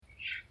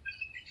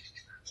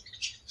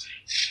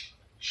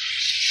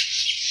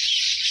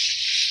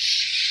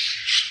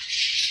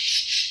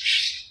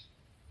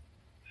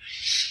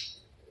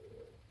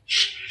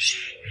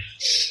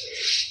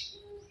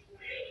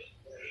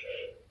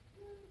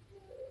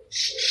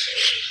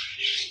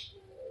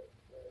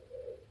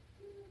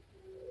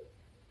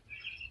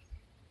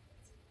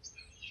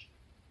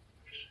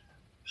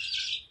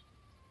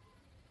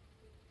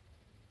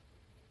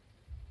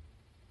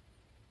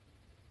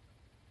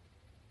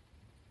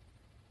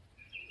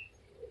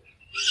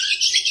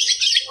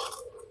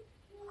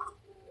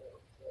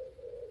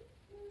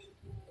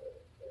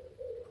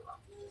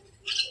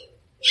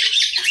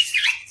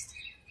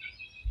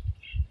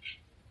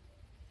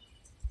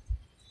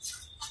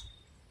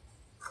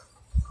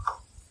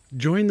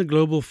Join the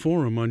Global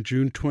Forum on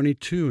June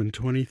 22 and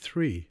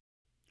 23.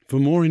 For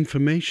more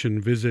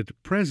information, visit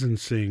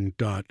presencing.org.